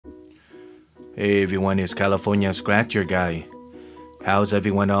Hey everyone, it's California Scratcher Guy. How's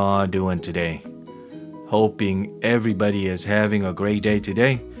everyone all doing today? Hoping everybody is having a great day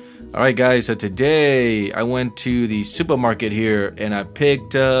today. Alright guys, so today I went to the supermarket here and I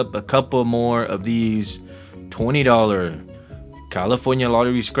picked up a couple more of these $20 California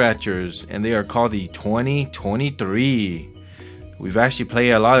Lottery Scratchers, and they are called the 2023. We've actually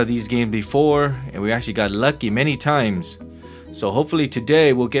played a lot of these games before and we actually got lucky many times. So hopefully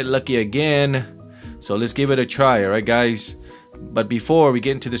today we'll get lucky again. So let's give it a try, alright guys? But before we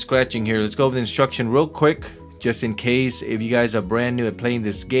get into the scratching here, let's go over the instruction real quick, just in case if you guys are brand new at playing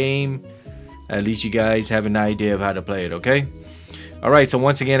this game, at least you guys have an idea of how to play it, okay? Alright, so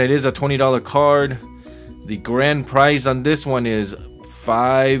once again, it is a $20 card. The grand prize on this one is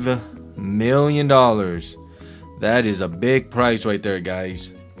 $5 million. That is a big prize right there,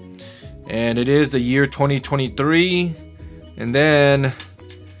 guys. And it is the year 2023. And then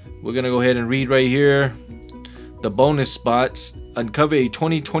we're gonna go ahead and read right here the bonus spots. Uncover a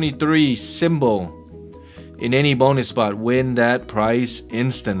 2023 symbol in any bonus spot, win that prize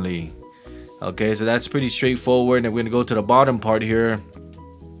instantly. Okay, so that's pretty straightforward. And we're gonna go to the bottom part here.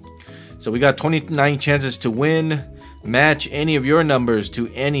 So we got 29 chances to win. Match any of your numbers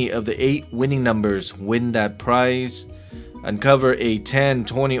to any of the 8 winning numbers, win that prize. Uncover a 10,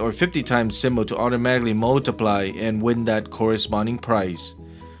 20, or 50 times symbol to automatically multiply and win that corresponding prize.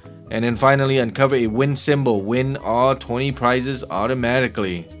 And then finally, uncover a win symbol, win all 20 prizes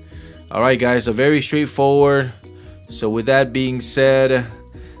automatically. Alright guys, so very straightforward. So with that being said,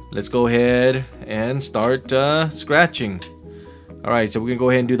 let's go ahead and start scratching. Alright, so we're going to go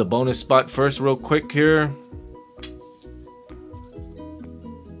ahead and do the bonus spot first real quick here.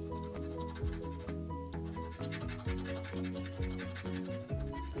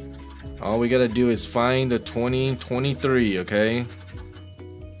 All we gotta do is find the 2023, okay?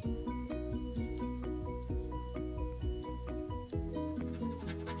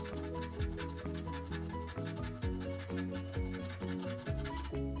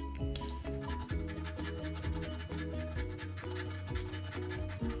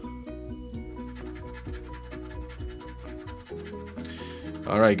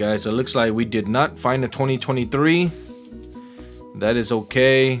 Alright guys, so it looks like we did not find the 2023. That is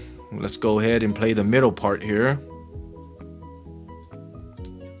okay. Let's go ahead and play the middle part here.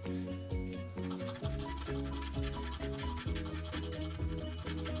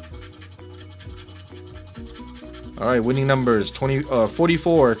 All right, winning numbers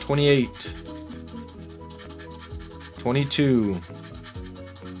 44, 28, 22,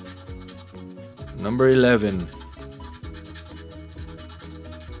 number 11,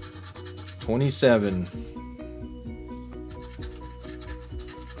 27,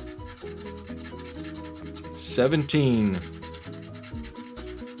 17,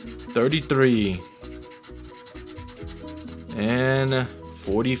 33, and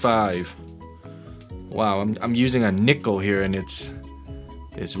 45. Wow, I'm using a nickel here, and it's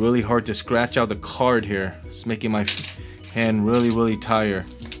really hard to scratch out the card here. It's making my hand really tired.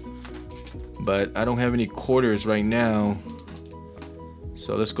 But I don't have any quarters right now,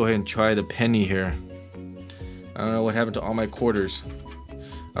 so let's go ahead and try the penny here. I don't know what happened to all my quarters.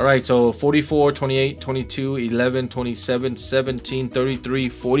 Alright, so 44, 28, 22, 11, 27, 17, 33,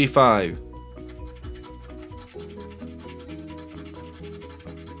 45.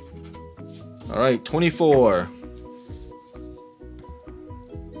 Alright, 24.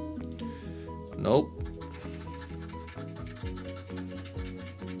 Nope.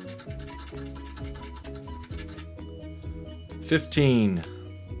 15.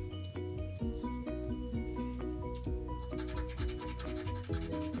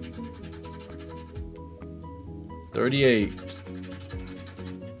 38,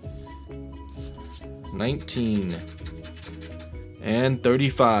 19, and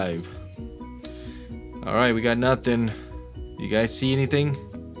 35. Alright, we got nothing. You guys see anything?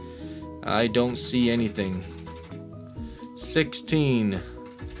 I don't see anything. 16,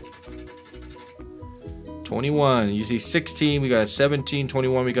 21. You see 16, we got a 17,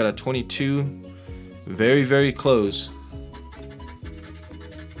 21, we got a 22. Very close.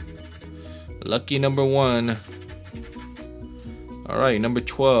 Lucky number 1. Alright, number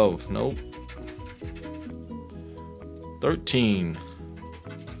 12. Nope. 13.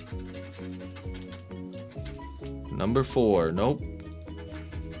 Number 4. Nope.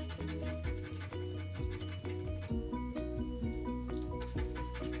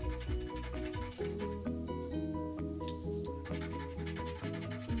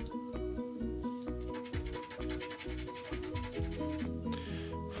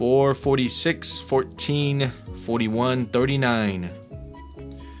 Four, 46, 14, 41, 39.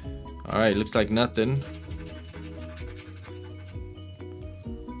 All right, looks like nothing.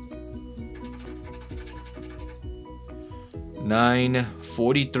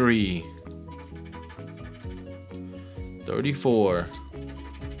 $9.43. 34.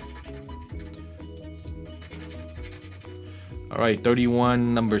 All right,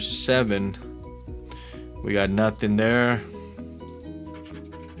 31, number 7. We got nothing there.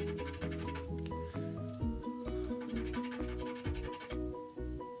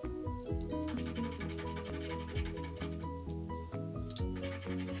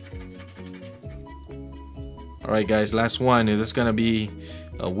 All right, guys, last one. Is this gonna be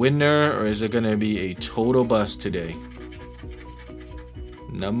a winner or is it gonna be a total bust today?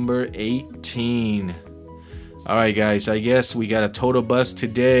 Number 18. All right, guys, I guess we got a total bust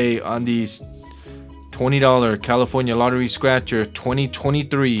today on these $20 California Lottery Scratcher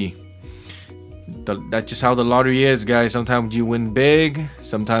 2023. That's just how the lottery is, guys. Sometimes you win big,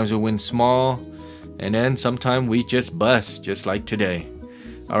 sometimes you win small, and then sometimes we just bust, just like today.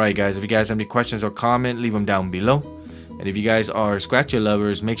 All right, guys, if you guys have any questions or comment, leave them down below. And if you guys are Scratcher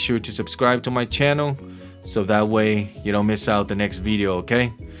lovers, make sure to subscribe to my channel so that way you don't miss out the next video,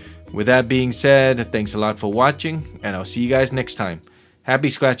 okay? With that being said, thanks a lot for watching, and I'll see you guys next time. Happy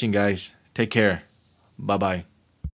scratching, guys. Take care. Bye-bye.